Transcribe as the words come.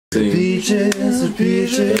Peaches,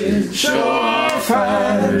 peaches, show our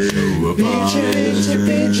fun. Peaches,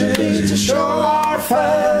 to show our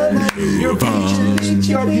fun. Your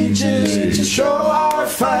peaches, to show our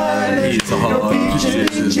fun.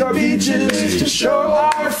 Your peaches, to show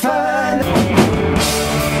our fun.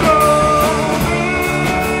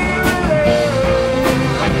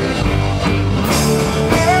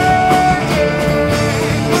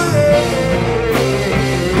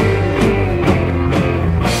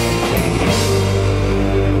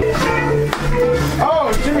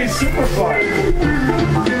 Super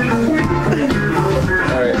fun.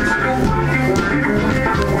 Alright.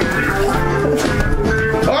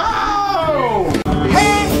 Oh!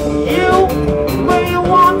 Hey, you, where you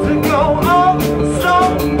want to go? Oh,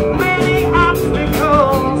 so many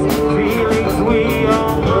obstacles, feelings we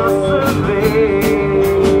all must obey.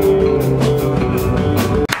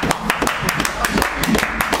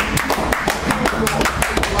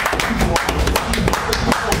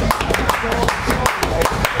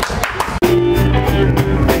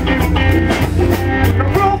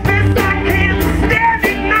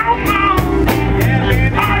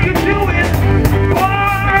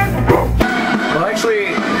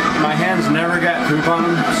 Never got poop on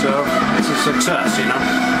them, so it's a success, you know?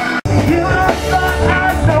 You thought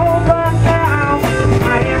I know by now, I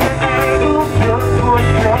am able to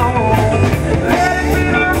push on. Let me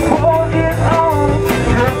hold it on,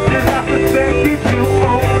 just as I suspected you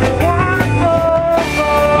only one more.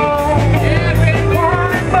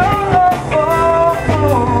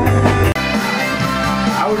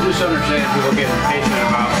 I would just understand people getting impatient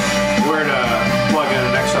about where to plug in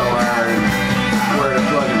an XLR and where to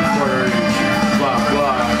plug in the quarter and blah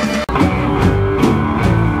blah.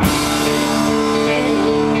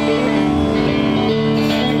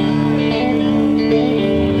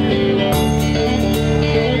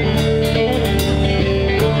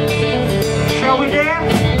 Shall we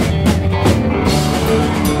dance?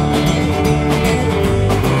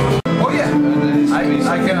 Oh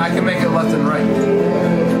yeah, I can make it left and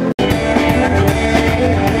right.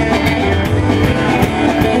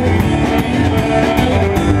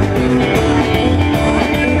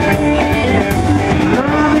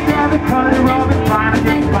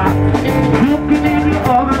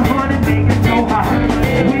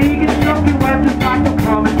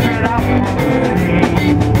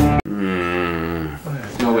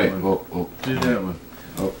 No wait, oh. Do that one.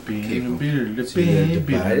 Oh,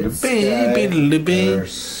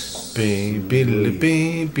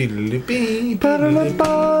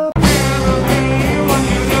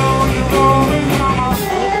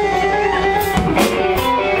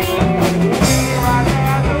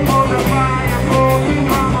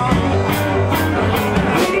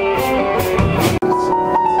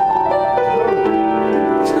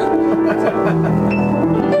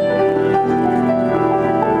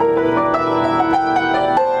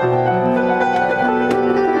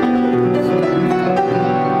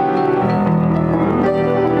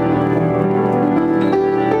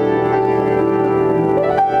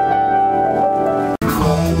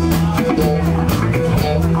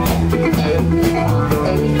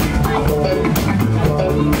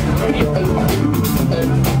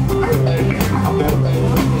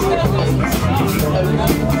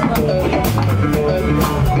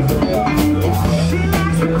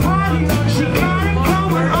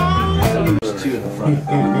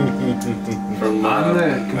 On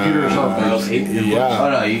the computer itself, Yeah. Oh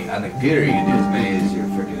no, on the computer you can do as many as your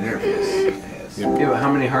freaking interface has. yeah, but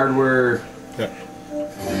how many hardware? Yeah.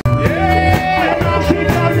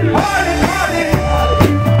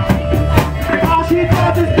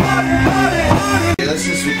 Let's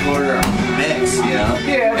just record our mix, you know?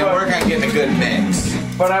 Yeah, and work on getting a good mix.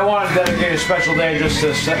 But I want to dedicate a special day just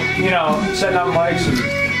to set, setting up mics and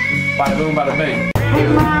bada boom, bada bing.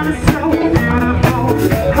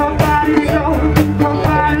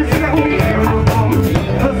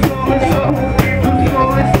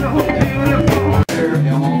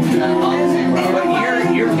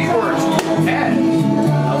 Your keyboards had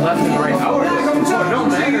a left and right output. So it don't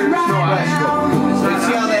matter. No,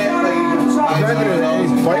 See how they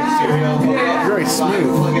Very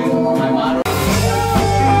smooth.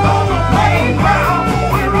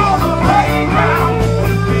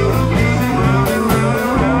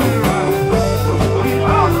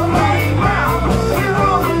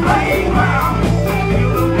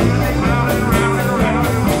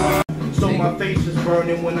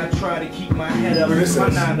 When I try to keep my head up, my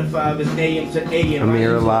 9 to 5 is AM to AM. I'm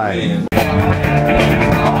here live.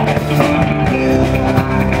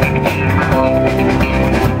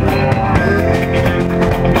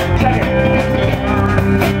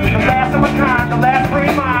 The last of a kind, the last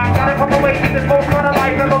free mind.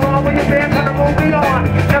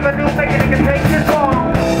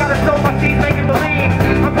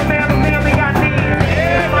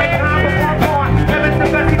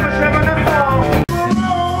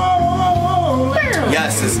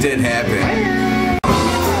 yes, this did happen.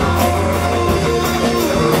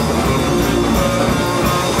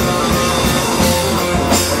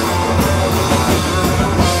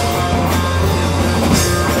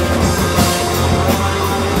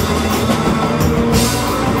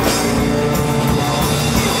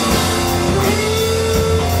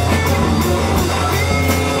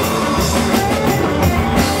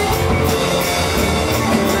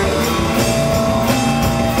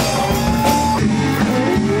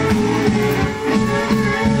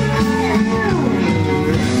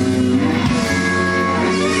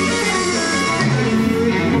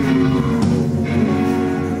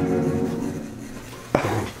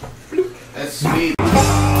 That's sweet.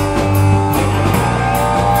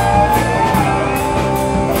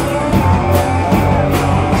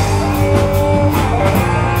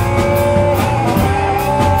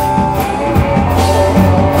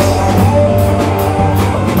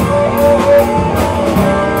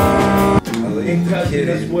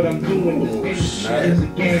 That's what I'm doing. It's a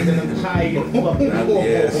game and I'm tired of fucking I know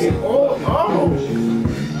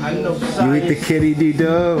You eat the science, kitty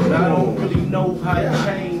D-dub. but I don't really know how to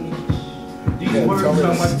change. These words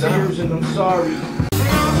are my tears and I'm sorry.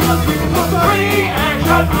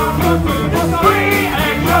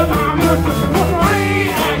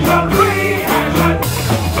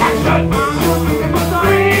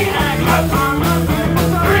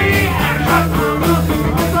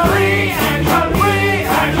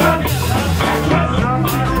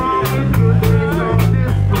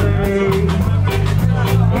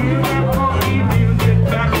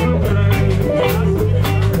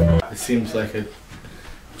 It seems like it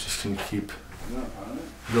just can keep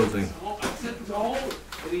building.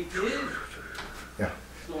 Yeah.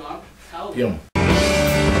 Yum.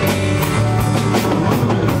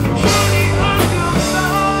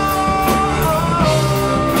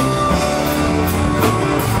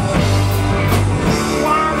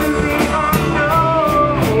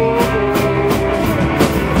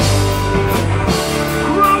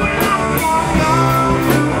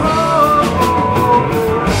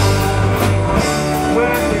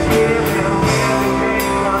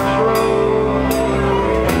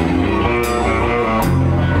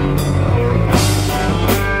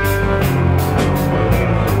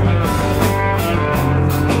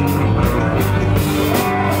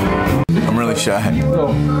 I'm really shy.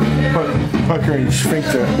 Pucker and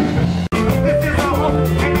sphincter.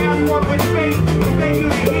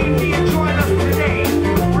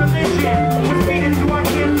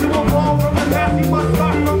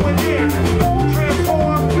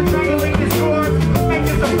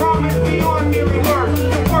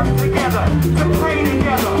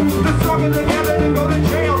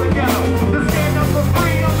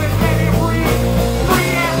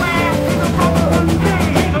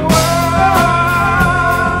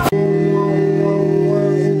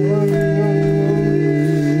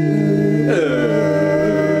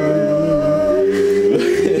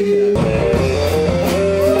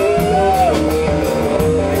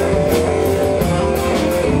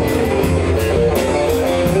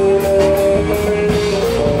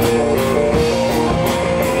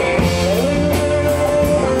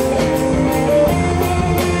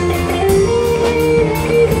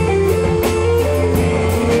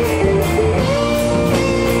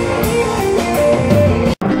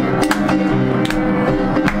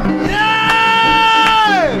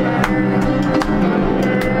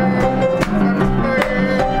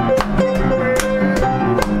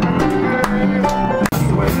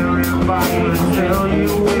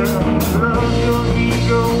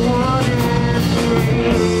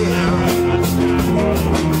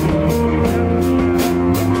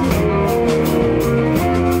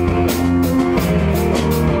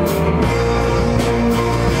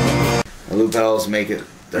 Loop pedals make it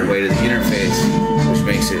their way to the interface, which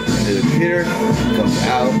makes it into the computer, comes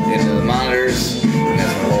out into the monitors, and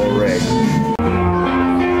that's the whole rig.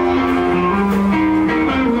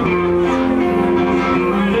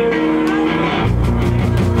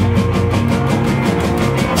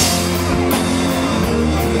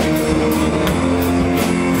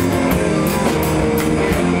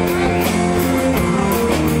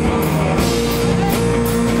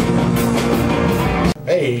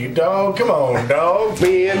 Hey, dog, come on, dog.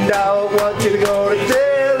 Me and dog want you to go to